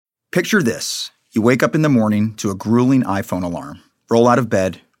Picture this. You wake up in the morning to a grueling iPhone alarm, roll out of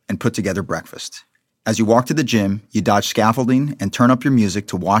bed, and put together breakfast. As you walk to the gym, you dodge scaffolding and turn up your music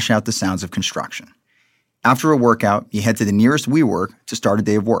to wash out the sounds of construction. After a workout, you head to the nearest WeWork to start a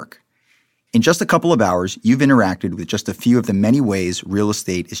day of work. In just a couple of hours, you've interacted with just a few of the many ways real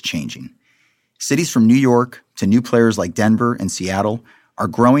estate is changing. Cities from New York to new players like Denver and Seattle are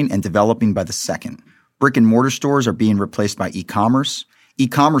growing and developing by the second. Brick-and-mortar stores are being replaced by e-commerce.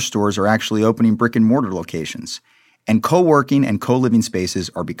 E-commerce stores are actually opening brick-and-mortar locations. And co-working and co-living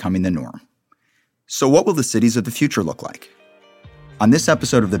spaces are becoming the norm. So what will the cities of the future look like? On this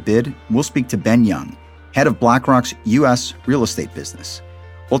episode of The Bid, we'll speak to Ben Young, head of BlackRock's U.S. real estate business.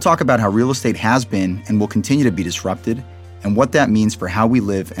 We'll talk about how real estate has been and will continue to be disrupted and what that means for how we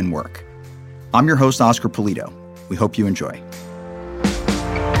live and work. I'm your host, Oscar Polito. We hope you enjoy.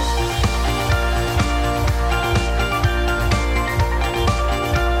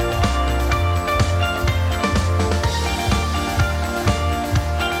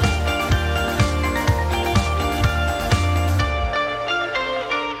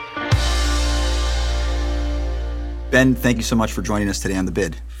 Ben, thank you so much for joining us today on The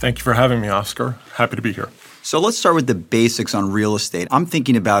Bid. Thank you for having me, Oscar. Happy to be here. So let's start with the basics on real estate. I'm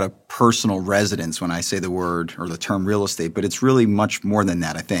thinking about a personal residence when I say the word or the term real estate, but it's really much more than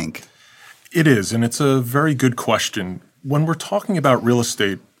that, I think. It is, and it's a very good question. When we're talking about real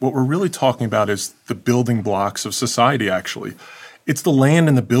estate, what we're really talking about is the building blocks of society, actually. It's the land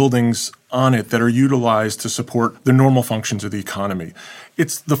and the buildings on it that are utilized to support the normal functions of the economy.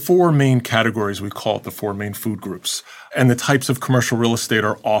 It's the four main categories, we call it the four main food groups. And the types of commercial real estate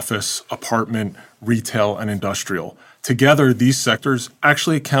are office, apartment, retail, and industrial. Together, these sectors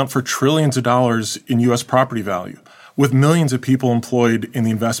actually account for trillions of dollars in U.S. property value, with millions of people employed in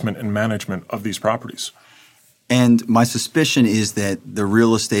the investment and management of these properties. And my suspicion is that the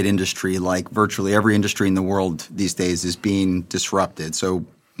real estate industry, like virtually every industry in the world these days, is being disrupted. So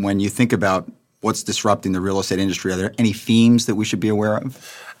when you think about what's disrupting the real estate industry, are there any themes that we should be aware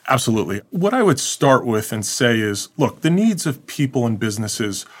of? Absolutely. What I would start with and say is, look, the needs of people and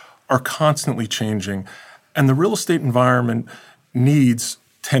businesses are constantly changing, and the real estate environment needs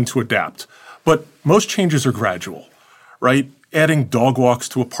tend to adapt. But most changes are gradual, right? Adding dog walks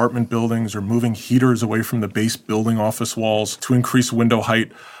to apartment buildings or moving heaters away from the base building office walls to increase window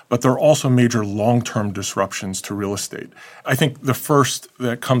height, but there are also major long-term disruptions to real estate. I think the first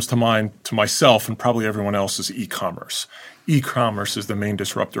that comes to mind to myself and probably everyone else is e-commerce. E-commerce is the main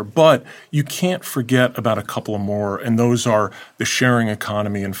disruptor, but you can't forget about a couple of more, and those are the sharing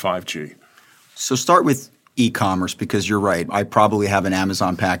economy and 5G. So start with e-commerce, because you're right. I probably have an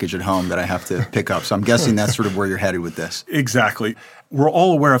Amazon package at home that I have to pick up. So I'm guessing that's sort of where you're headed with this. Exactly. We're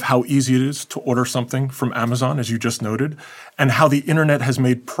all aware of how easy it is to order something from Amazon, as you just noted, and how the internet has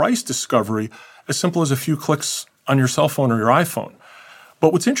made price discovery as simple as a few clicks on your cell phone or your iPhone.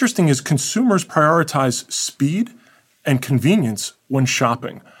 But what's interesting is consumers prioritize speed and convenience when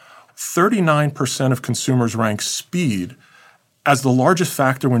shopping. 39% of consumers rank speed as the largest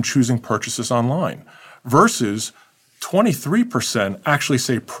factor when choosing purchases online, versus 23% actually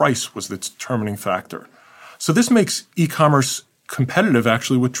say price was the determining factor. So this makes e-commerce competitive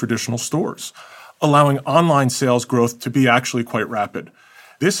actually with traditional stores, allowing online sales growth to be actually quite rapid.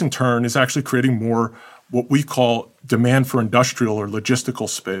 This in turn is actually creating more what we call demand for industrial or logistical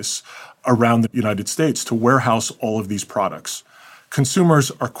space around the United States to warehouse all of these products.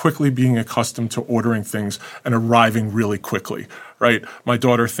 Consumers are quickly being accustomed to ordering things and arriving really quickly, right? My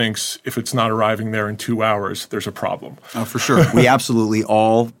daughter thinks if it's not arriving there in 2 hours, there's a problem. Oh, for sure. We absolutely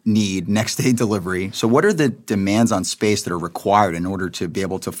all need next day delivery. So what are the demands on space that are required in order to be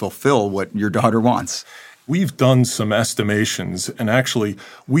able to fulfill what your daughter wants? We've done some estimations, and actually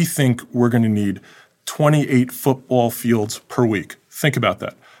we think we're going to need 28 football fields per week. Think about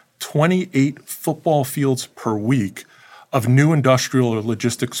that. 28 football fields per week of new industrial or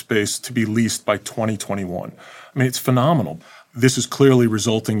logistics space to be leased by 2021. I mean, it's phenomenal. This is clearly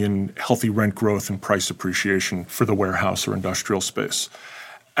resulting in healthy rent growth and price appreciation for the warehouse or industrial space.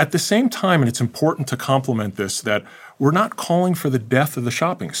 At the same time, and it's important to complement this, that we're not calling for the death of the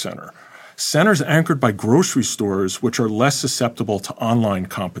shopping center. Centers anchored by grocery stores, which are less susceptible to online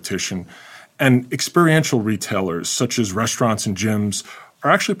competition, and experiential retailers such as restaurants and gyms are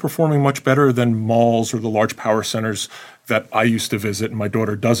actually performing much better than malls or the large power centers that I used to visit and my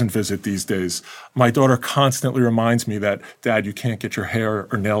daughter doesn't visit these days. My daughter constantly reminds me that, Dad, you can't get your hair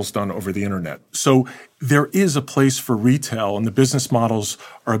or nails done over the internet. So there is a place for retail, and the business models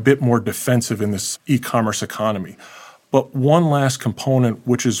are a bit more defensive in this e-commerce economy. But one last component,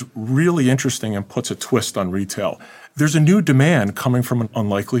 which is really interesting and puts a twist on retail, there's a new demand coming from an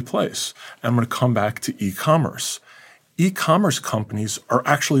unlikely place. And I'm going to come back to e-commerce. E-commerce companies are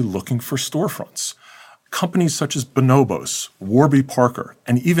actually looking for storefronts. Companies such as Bonobos, Warby Parker,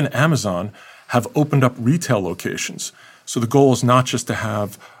 and even Amazon have opened up retail locations. So the goal is not just to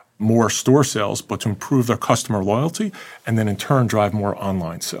have more store sales, but to improve their customer loyalty and then in turn drive more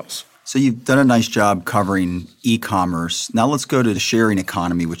online sales. So you've done a nice job covering e-commerce. Now let's go to the sharing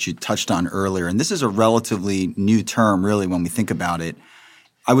economy, which you touched on earlier. And this is a relatively new term, really, when we think about it.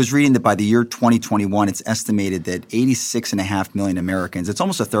 I was reading that by the year 2021, it's estimated that 86.5 million Americans, it's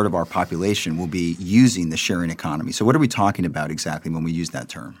almost a third of our population, will be using the sharing economy. So what are we talking about exactly when we use that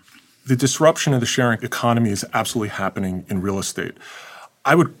term? The disruption of the sharing economy is absolutely happening in real estate.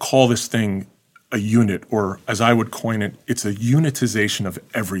 I would call this thing a unit, or as I would coin it, it's a unitization of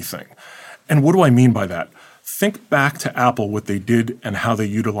everything. And what do I mean by that? Think back to Apple, what they did and how they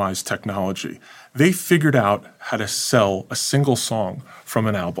utilized technology. They figured out how to sell a single song from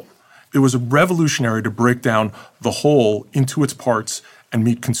an album. It was revolutionary to break down the whole into its parts and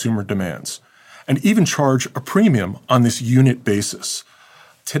meet consumer demands, and even charge a premium on this unit basis.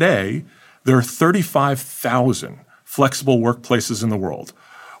 Today, there are 35,000 flexible workplaces in the world.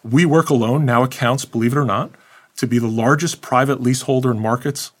 WeWork alone now accounts, believe it or not, to be the largest private leaseholder in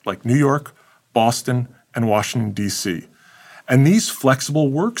markets like New York, Boston, and Washington, D.C. And these flexible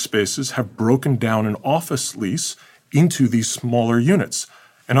workspaces have broken down an office lease into these smaller units.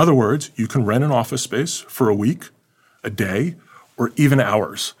 In other words, you can rent an office space for a week, a day, or even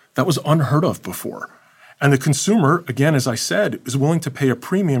hours. That was unheard of before. And the consumer, again, as I said, is willing to pay a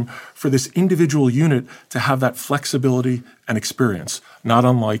premium for this individual unit to have that flexibility and experience, not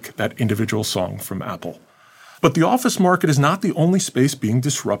unlike that individual song from Apple. But the office market is not the only space being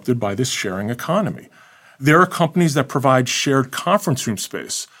disrupted by this sharing economy. There are companies that provide shared conference room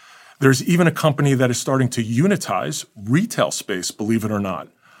space. There's even a company that is starting to unitize retail space, believe it or not.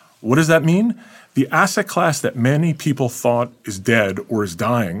 What does that mean? The asset class that many people thought is dead or is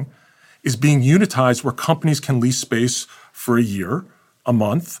dying is being unitized, where companies can lease space for a year, a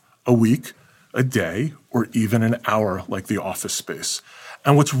month, a week, a day, or even an hour, like the office space.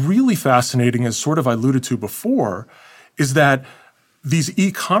 And what's really fascinating, as sort of I alluded to before, is that these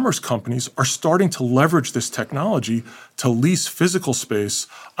e-commerce companies are starting to leverage this technology to lease physical space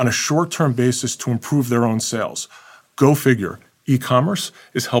on a short-term basis to improve their own sales. Go figure. E-commerce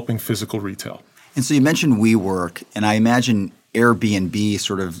is helping physical retail. And so you mentioned WeWork, and I imagine Airbnb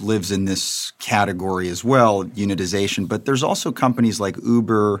sort of lives in this category as well, unitization. But there's also companies like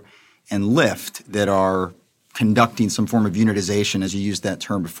Uber and Lyft that are conducting some form of unitization, as you used that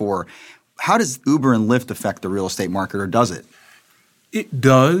term before. How does Uber and Lyft affect the real estate market, or does it? It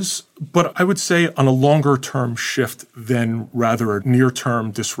does, but I would say on a longer-term shift than rather a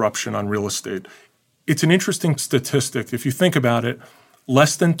near-term disruption on real estate. It's an interesting statistic. If you think about it,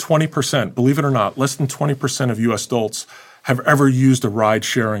 less than 20%, believe it or not, less than 20% of U.S. adults have ever used a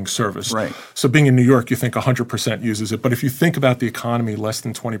ride-sharing service. Right. So being in New York, you think 100% uses it. But if you think about the economy, less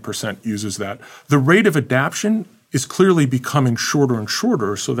than 20% uses that. The rate of adoption is clearly becoming shorter and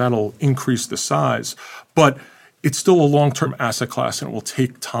shorter, so that'll increase the size. But it's still a long-term asset class, and it will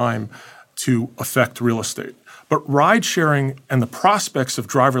take time to affect real estate. But ride-sharing and the prospects of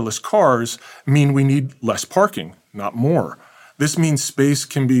driverless cars mean we need less parking, not more. This means space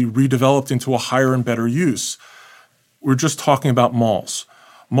can be redeveloped into a higher and better use. We're just talking about malls.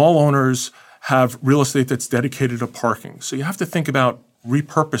 Mall owners have real estate that's dedicated to parking. So you have to think about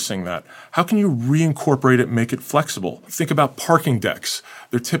repurposing that. How can you reincorporate it and make it flexible? Think about parking decks.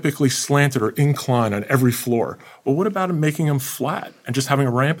 They're typically slanted or inclined on every floor. Well, what about making them flat and just having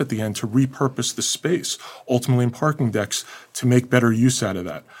a ramp at the end to repurpose the space, ultimately in parking decks, to make better use out of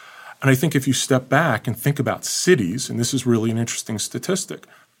that? And I think if you step back and think about cities, and this is really an interesting statistic,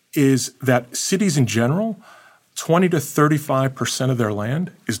 is that cities in general, 20 to 35% of their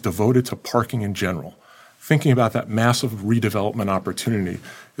land is devoted to parking in general. Thinking about that massive redevelopment opportunity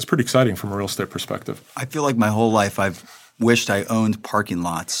is pretty exciting from a real estate perspective. I feel like my whole life I've wished I owned parking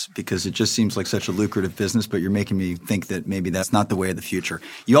lots because it just seems like such a lucrative business, but you're making me think that maybe that's not the way of the future.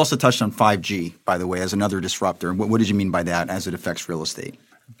 You also touched on 5G, by the way, as another disruptor. What did you mean by that as it affects real estate?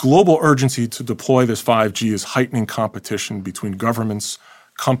 Global urgency to deploy this 5G is heightening competition between governments,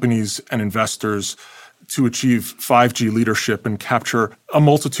 companies, and investors to achieve 5G leadership and capture a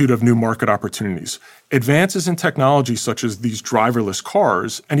multitude of new market opportunities. Advances in technology such as these driverless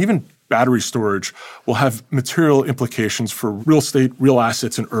cars and even battery storage will have material implications for real estate, real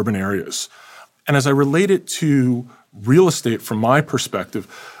assets in urban areas. And as I relate it to real estate from my perspective,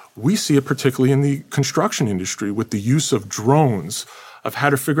 we see it particularly in the construction industry with the use of drones, of how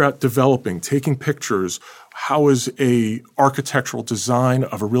to figure out developing, taking pictures, how is a architectural design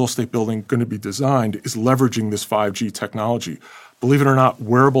of a real estate building going to be designed is leveraging this 5G technology. Believe it or not,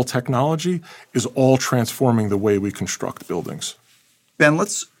 wearable technology is all transforming the way we construct buildings. Ben,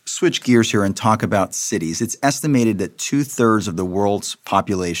 let's switch gears here and talk about cities. It's estimated that 2/3 of the world's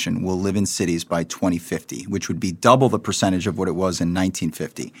population will live in cities by 2050, which would be double the percentage of what it was in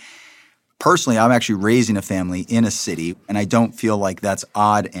 1950. Personally, I'm actually raising a family in a city, and I don't feel like that's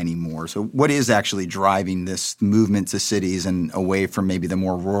odd anymore. So what is actually driving this movement to cities and away from maybe the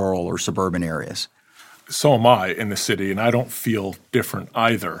more rural or suburban areas? So am I in the city, and I don't feel different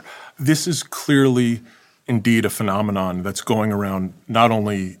either. This is clearly indeed a phenomenon that's going around not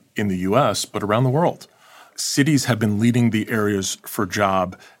only in the U.S., but around the world. Cities have been leading the areas for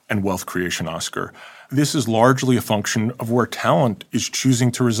job and wealth creation, Oscar. This is largely a function of where talent is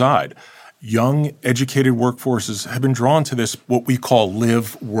choosing to reside. Young, educated workforces have been drawn to this, what we call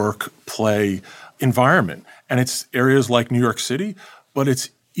live, work, play environment. And it's areas like New York City, but it's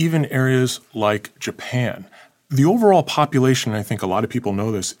even areas like Japan. The overall population, and I think a lot of people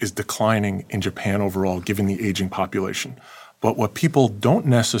know this, is declining in Japan overall, given the aging population. But what people don't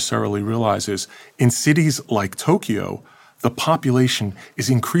necessarily realize is in cities like Tokyo, the population is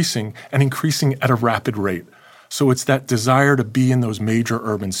increasing and increasing at a rapid rate. So it's that desire to be in those major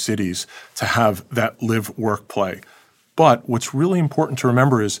urban cities to have that live, work, play. But what's really important to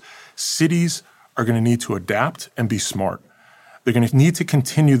remember is cities are going to need to adapt and be smart. They're going to need to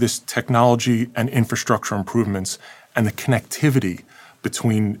continue this technology and infrastructure improvements and the connectivity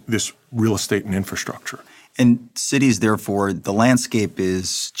between this real estate and infrastructure. In cities, therefore, the landscape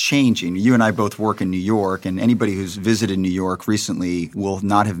is changing. You and I both work in New York, and anybody who's visited New York recently will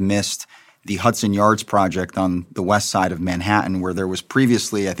not have missed the Hudson Yards project on the west side of Manhattan, where there was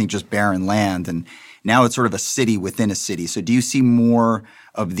previously, I think, just barren land, and now it's sort of a city within a city. So do you see more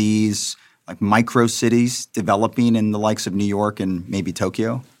of these like micro cities developing in the likes of New York and maybe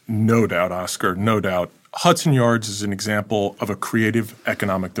Tokyo? No doubt, Oscar, no doubt. Hudson Yards is an example of a creative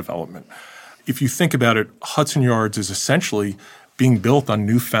economic development. If you think about it, Hudson Yards is essentially being built on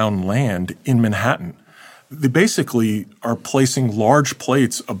newfound land in Manhattan. They basically are placing large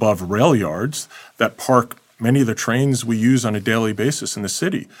plates above rail yards that park many of the trains we use on a daily basis in the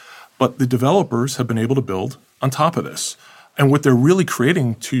city. But the developers have been able to build on top of this. And what they're really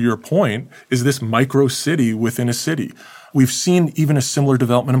creating, to your point, is this micro city within a city. We've seen even a similar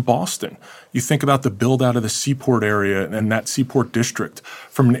development in Boston. You think about the build out of the Seaport area and that Seaport district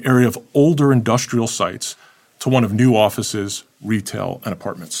from an area of older industrial sites to one of new offices, retail, and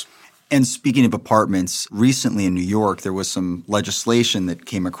apartments. And speaking of apartments, recently in New York, there was some legislation that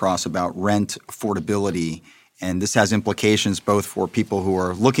came across about rent affordability. And this has implications both for people who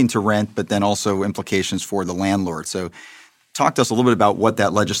are looking to rent, but then also implications for the landlord. So talk to us a little bit about what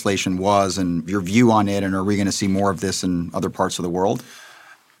that legislation was and your view on it, and are we going to see more of this in other parts of the world?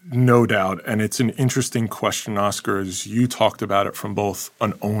 No doubt. And it's an interesting question, Oscar, as you talked about it from both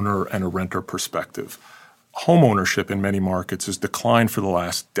an owner and a renter perspective. Home ownership in many markets has declined for the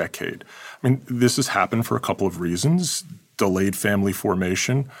last decade. I mean, this has happened for a couple of reasons: delayed family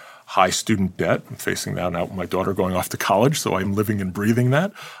formation, high student debt. I'm facing that now with my daughter going off to college, so I'm living and breathing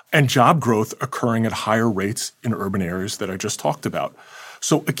that, and job growth occurring at higher rates in urban areas that I just talked about.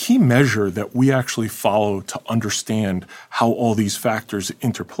 So a key measure that we actually follow to understand how all these factors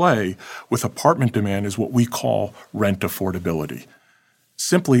interplay with apartment demand is what we call rent affordability.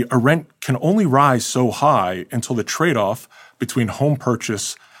 Simply, a rent can only rise so high until the trade-off between home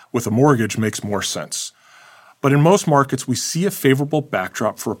purchase with a mortgage makes more sense. But in most markets, we see a favorable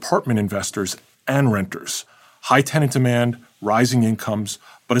backdrop for apartment investors and renters. High tenant demand, rising incomes,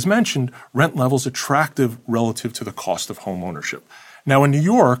 but as mentioned, rent levels attractive relative to the cost of home ownership. Now in New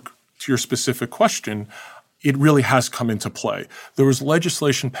York, to your specific question, it really has come into play. There was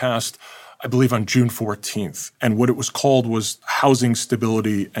legislation passed, I believe, on June 14th, and what it was called was Housing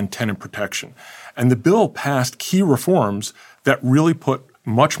Stability and Tenant Protection. And the bill passed key reforms that really put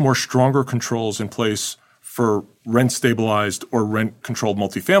much more stronger controls in place for rent-stabilized or rent-controlled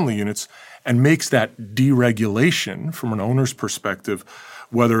multifamily units and makes that deregulation from an owner's perspective,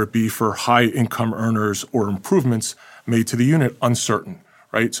 whether it be for high-income earners or improvements made to the unit, uncertain,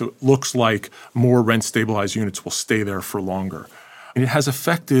 right? So it looks like more rent-stabilized units will stay there for longer. And it has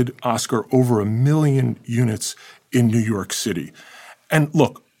affected, Oscar, over 1 million units in New York City. And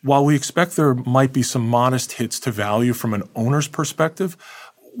look, while we expect there might be some modest hits to value from an owner's perspective,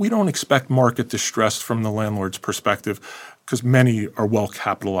 we don't expect market distress from the landlord's perspective because many are well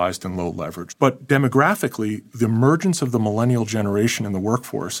capitalized and low leverage. But demographically, the emergence of the millennial generation in the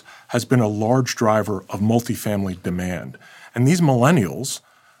workforce has been a large driver of multifamily demand. And these millennials,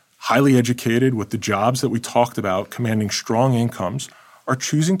 highly educated with the jobs that we talked about, commanding strong incomes, are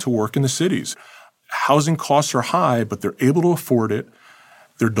choosing to work in the cities. Housing costs are high, but they're able to afford it.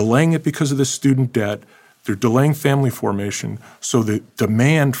 They're delaying it because of the student debt. They're delaying family formation. So the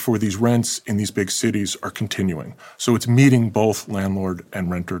demand for these rents in these big cities are continuing. So it's meeting both landlord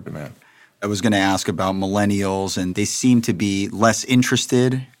and renter demand. I was going to ask about millennials, and they seem to be less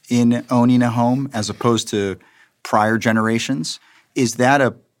interested in owning a home as opposed to prior generations. Is that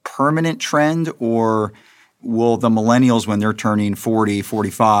a permanent trend, or will the millennials, when they're turning 40,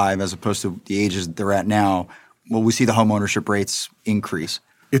 45, as opposed to the ages they're at now, will we see the home ownership rates increase?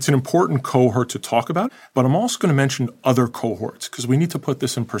 It's an important cohort to talk about, but I'm also going to mention other cohorts because we need to put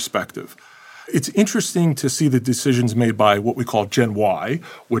this in perspective. It's interesting to see the decisions made by what we call Gen Y,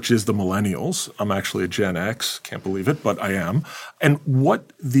 which is the millennials. I'm actually a Gen X, can't believe it, but I am. And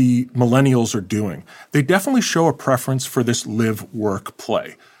what the millennials are doing, they definitely show a preference for this live, work,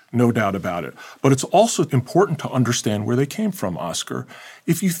 play. No doubt about it. But it's also important to understand where they came from, Oscar.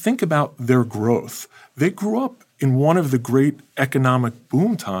 If you think about their growth, they grew up in one of the great economic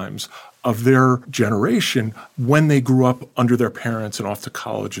boom times of their generation when they grew up under their parents and off to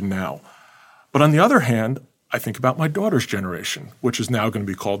college and now. But on the other hand, I think about my daughter's generation, which is now going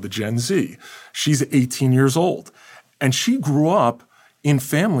to be called the Gen Z. She's 18 years old, and she grew up in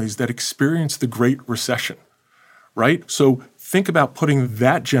families that experienced the Great Recession, right? So think about putting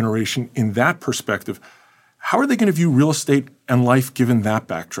that generation in that perspective. How are they going to view real estate and life given that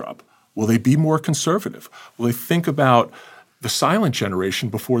backdrop? Will they be more conservative? Will they think about the silent generation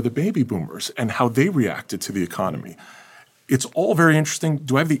before the baby boomers and how they reacted to the economy? It's all very interesting.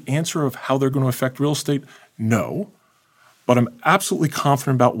 Do I have the answer of how they're going to affect real estate? No. But I'm absolutely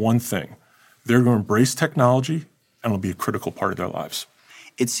confident about one thing. They're going to embrace technology and it'll be a critical part of their lives.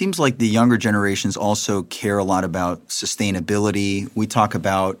 It seems like the younger generations also care a lot about sustainability. We talk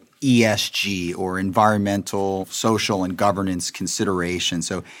about ESG, or environmental, social, and governance considerations.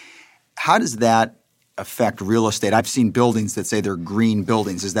 So how does that affect real estate? I've seen buildings that say they're green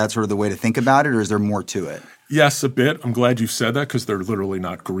buildings. Is that sort of the way to think about it, or is there more to it? Yes, a bit. I'm glad you said that because they're literally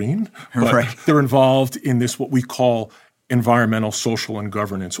not green. But right. They're involved in this, what we call environmental, social, and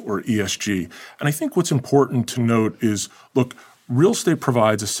governance, or ESG. And I think what's important to note is, look, real estate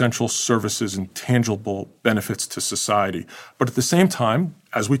provides essential services and tangible benefits to society. But at the same time,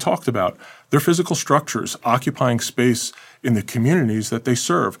 as we talked about, they're physical structures occupying space in the communities that they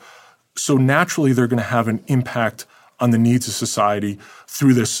serve. So naturally, they're going to have an impact on the needs of society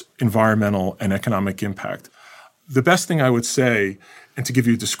through this environmental and economic impact. The best thing I would say, and to give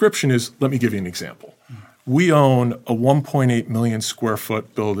you a description, is let me give you an example. We own a 1.8 million square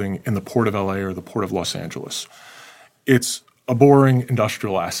foot building in the Port of LA or the Port of Los Angeles. It's a boring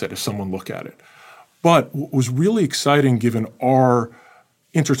industrial asset if someone look at it. But what was really exciting, given our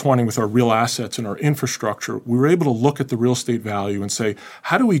intertwining with our real assets and our infrastructure, we were able to look at the real estate value and say,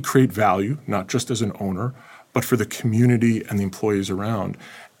 how do we create value, not just as an owner, but for the community and the employees around?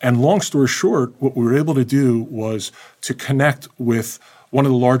 And long story short, what we were able to do was to connect with one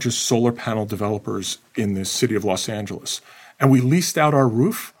of the largest solar panel developers in the city of Los Angeles. And we leased out our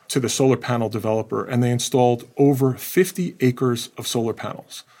roof to the solar panel developer, and they installed over 50 acres of solar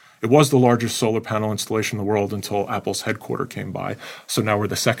panels. It was the largest solar panel installation in the world until Apple's headquarters came by. So now we're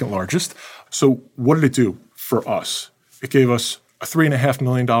the second largest. So what did it do for us? It gave us a $3.5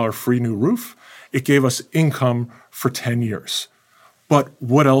 million free new roof. It gave us income for 10 years. But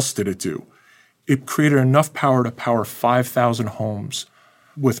what else did it do? It created enough power to power 5,000 homes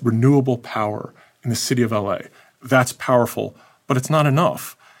with renewable power in the city of LA. That's powerful, but it's not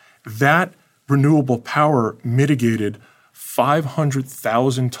enough. That renewable power mitigated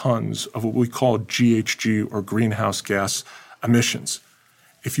 500,000 tons of what we call GHG, or greenhouse gas emissions.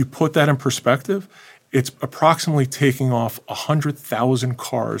 If you put that in perspective, it's approximately taking off 100,000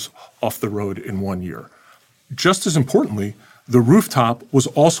 cars off the road in 1 year. Just as importantly, the rooftop was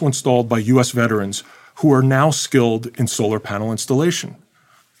also installed by U.S. veterans who are now skilled in solar panel installation.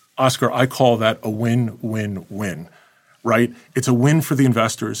 Oscar, I call that a win-win-win, right? It's a win for the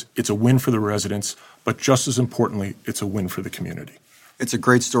investors, it's a win for the residents, but just as importantly, it's a win for the community. It's a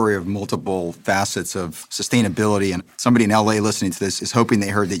great story of multiple facets of sustainability, and somebody in LA listening to this is hoping they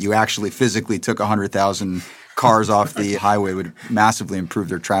heard that you actually physically took 100,000 cars off the highway. Would massively improve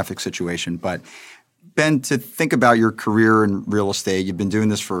their traffic situation. But Ben, to think about your career in real estate, you've been doing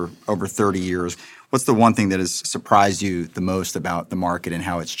this for over 30 years. What's the one thing that has surprised you the most about the market and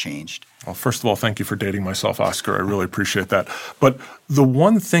how it's changed? Well, first of all, thank you for dating myself, Oscar. I really appreciate that. But the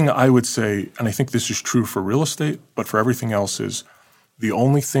one thing I would say, and I think this is true for real estate, but for everything else, is the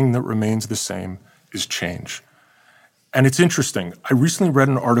only thing that remains the same is change. And it's interesting. I recently read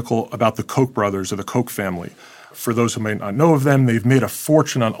an article about the Koch brothers or the Koch family. For those who may not know of them, they've made a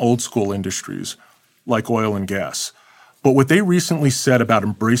fortune on old school industries like oil and gas. But what they recently said about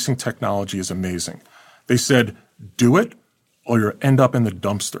embracing technology is amazing. They said, do it or you'll end up in the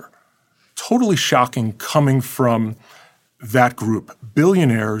dumpster. Totally shocking coming from that group.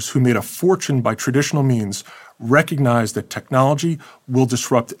 Billionaires who made a fortune by traditional means recognize that technology will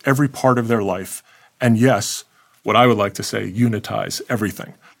disrupt every part of their life. And yes, what I would like to say, unitize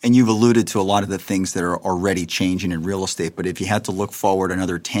everything. And you've alluded to a lot of the things that are already changing in real estate, but if you had to look forward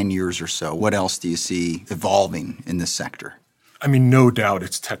another 10 years or so, what else do you see evolving in this sector? I mean, no doubt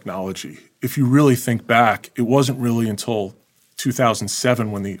it's technology. If you really think back, it wasn't really until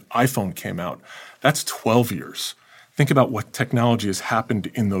 2007 when the iPhone came out. That's 12 years. Think about what technology has happened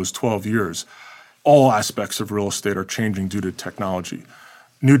in those 12 years. All aspects of real estate are changing due to technology.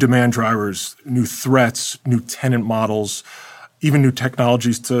 New demand drivers, new threats, new tenant models, even new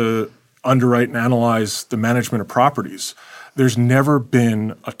technologies to underwrite and analyze the management of properties. There's never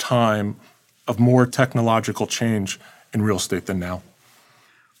been a time of more technological change in real estate than now.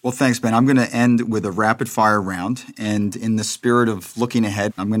 Well, thanks, Ben. I'm going to end with a rapid fire round. And in the spirit of looking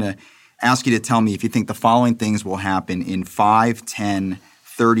ahead, I'm going to ask you to tell me if you think the following things will happen in 5, 10,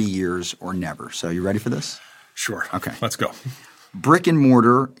 30 years or never. So you ready for this? Sure. Okay. Let's go. Brick and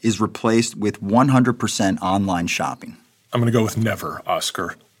mortar is replaced with 100% online shopping. I'm going to go with never,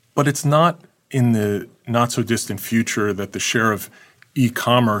 Oscar. But it's not in the not-so-distant future that the share of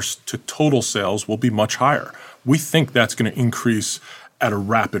e-commerce to total sales will be much higher. We think that's going to increase at a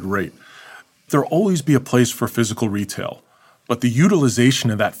rapid rate. There'll always be a place for physical retail, but the utilization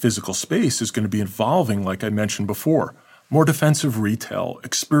of that physical space is going to be evolving, like I mentioned before. More defensive retail,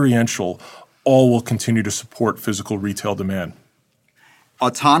 experiential, all will continue to support physical retail demand.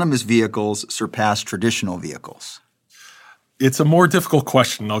 Autonomous vehicles surpass traditional vehicles. It's a more difficult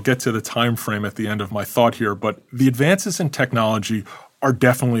question. I'll get to the time frame at the end of my thought here, but the advances in technology are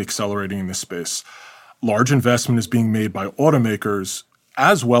definitely accelerating in this space. Large investment is being made by automakers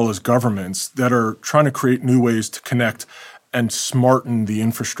as well as governments that are trying to create new ways to connect and smarten the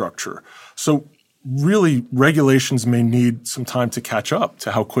infrastructure. So really, regulations may need some time to catch up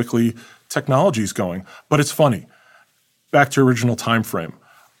to how quickly technology is going. But it's funny. Back to original time frame.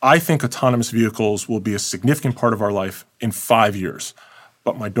 I think autonomous vehicles will be a significant part of our life in 5 years,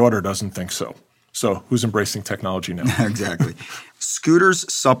 but my daughter doesn't think so. So who's embracing technology now? Exactly.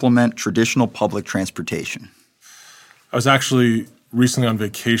 Scooters supplement traditional public transportation. I was actually recently on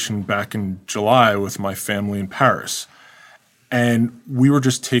vacation back in July with my family in Paris, and we were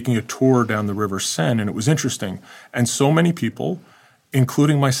just taking a tour down the River Seine, and it was interesting. And so many people,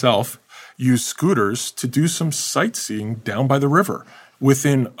 including myself, use scooters to do some sightseeing down by the river.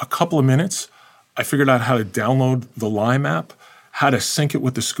 Within a couple of minutes, I figured out how to download the Lime app, how to sync it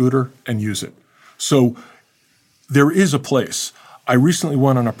with the scooter, and use it. So there is a place. I recently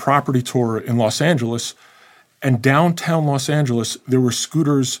went on a property tour in Los Angeles, and downtown Los Angeles, there were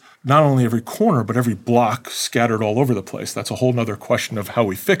scooters not only every corner, but every block scattered all over the place. That's a whole other question of how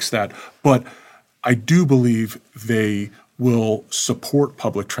we fix that. But I do believe they will support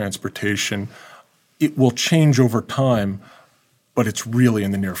public transportation. It will change over time, but it's really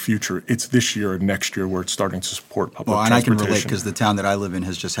in the near future. It's this year and next year where it's starting to support public transportation. And I can relate because the town that I live in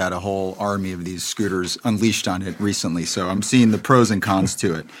has just had a whole army of these scooters unleashed on it recently. So I'm seeing the pros and cons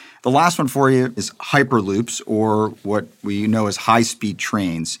to it. The last one for you is hyperloops, or what we know as high-speed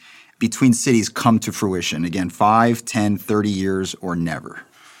trains between cities come to fruition. Again, 5, 10, 30 years or never.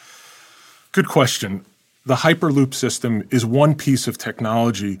 Good question. The Hyperloop system is one piece of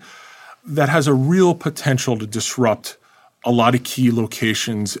technology that has a real potential to disrupt a lot of key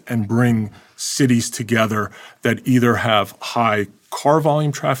locations and bring cities together that either have high car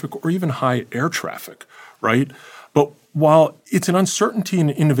volume traffic or even high air traffic, right? But while it's an uncertainty and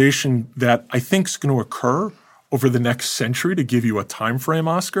innovation that I think is going to occur over the next century, to give you a time frame,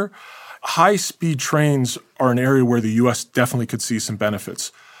 Oscar, high-speed trains are an area where the U.S. definitely could see some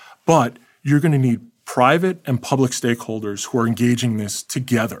benefits. But you're going to need private and public stakeholders who are engaging this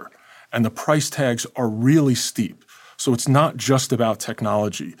together. And the price tags are really steep. So it's not just about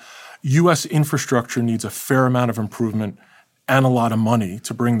technology. U.S. infrastructure needs a fair amount of improvement and a lot of money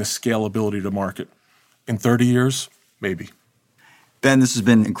to bring the scalability to market. In 30 years, maybe. Ben, this has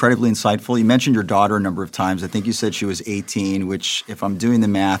been incredibly insightful. You mentioned your daughter a number of times. I think you said she was 18, which, if I'm doing the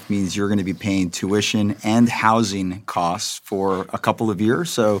math, means you're going to be paying tuition and housing costs for a couple of years.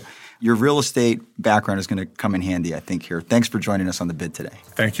 So your real estate background is going to come in handy, I think, here. Thanks for joining us on The Bid today.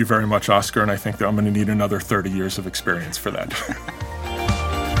 Thank you very much, Oscar, and I think that I'm going to need another 30 years of experience for that.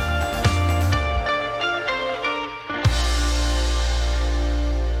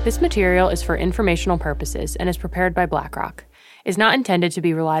 This material is for informational purposes and is prepared by BlackRock, is not intended to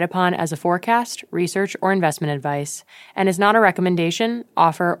be relied upon as a forecast, research, or investment advice, and is not a recommendation,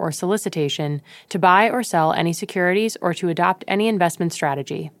 offer, or solicitation to buy or sell any securities or to adopt any investment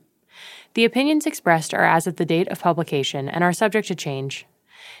strategy. The opinions expressed are as of the date of publication and are subject to change.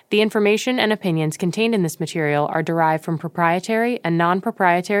 The information and opinions contained in this material are derived from proprietary and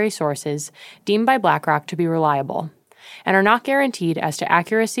non-proprietary sources deemed by BlackRock to be reliable, and are not guaranteed as to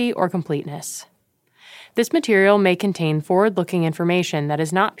accuracy or completeness. This material may contain forward-looking information that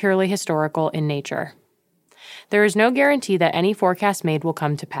is not purely historical in nature. There is no guarantee that any forecast made will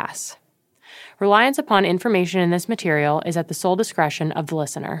come to pass. Reliance upon information in this material is at the sole discretion of the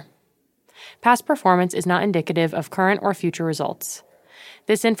listener. Past performance is not indicative of current or future results.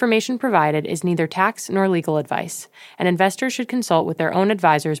 This information provided is neither tax nor legal advice, and investors should consult with their own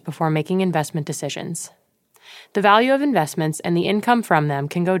advisors before making investment decisions. The value of investments and the income from them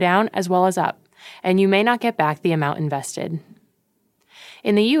can go down as well as up, and you may not get back the amount invested.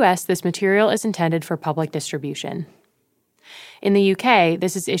 In the U.S., this material is intended for public distribution. In the UK,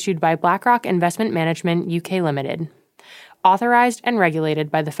 this is issued by BlackRock Investment Management UK Limited, authorized and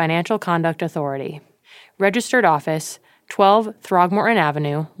regulated by the Financial Conduct Authority. Registered office, 12 Throgmorton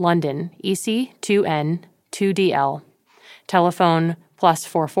Avenue, London, EC 2N 2DL. Telephone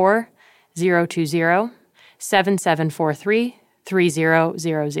 +44 020 7743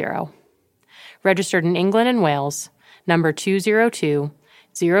 3000. Registered in England and Wales, number 202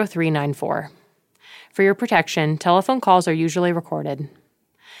 0394. For your protection, telephone calls are usually recorded.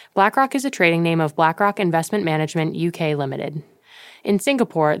 BlackRock is a trading name of BlackRock Investment Management UK Limited. In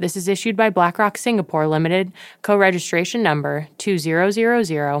Singapore, this is issued by BlackRock Singapore Limited, co-registration number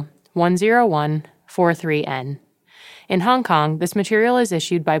 2000101443N. In Hong Kong, this material is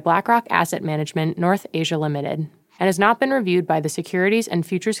issued by BlackRock Asset Management North Asia Limited and has not been reviewed by the Securities and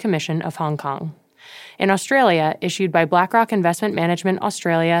Futures Commission of Hong Kong. In Australia, issued by BlackRock Investment Management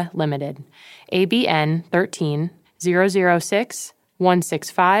Australia Limited, ABN 13 006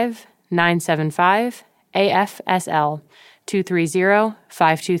 165 975 AFSL 230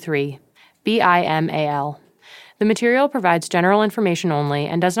 523 BIMAL. The material provides general information only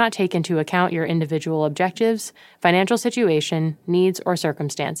and does not take into account your individual objectives, financial situation, needs, or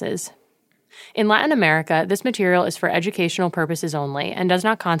circumstances. In Latin America, this material is for educational purposes only and does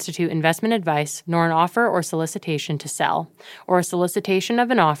not constitute investment advice nor an offer or solicitation to sell, or a solicitation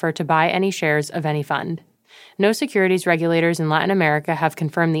of an offer to buy any shares of any fund. No securities regulators in Latin America have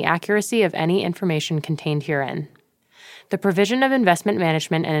confirmed the accuracy of any information contained herein. The provision of investment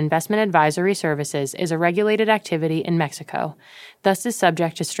management and investment advisory services is a regulated activity in Mexico, thus is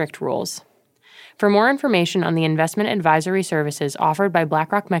subject to strict rules. For more information on the investment advisory services offered by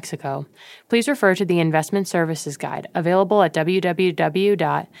BlackRock Mexico, please refer to the Investment Services Guide available at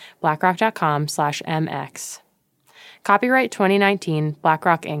www.blackrock.com/mx. Copyright 2019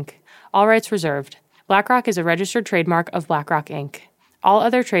 BlackRock Inc. All rights reserved. BlackRock is a registered trademark of BlackRock Inc. All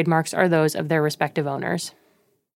other trademarks are those of their respective owners.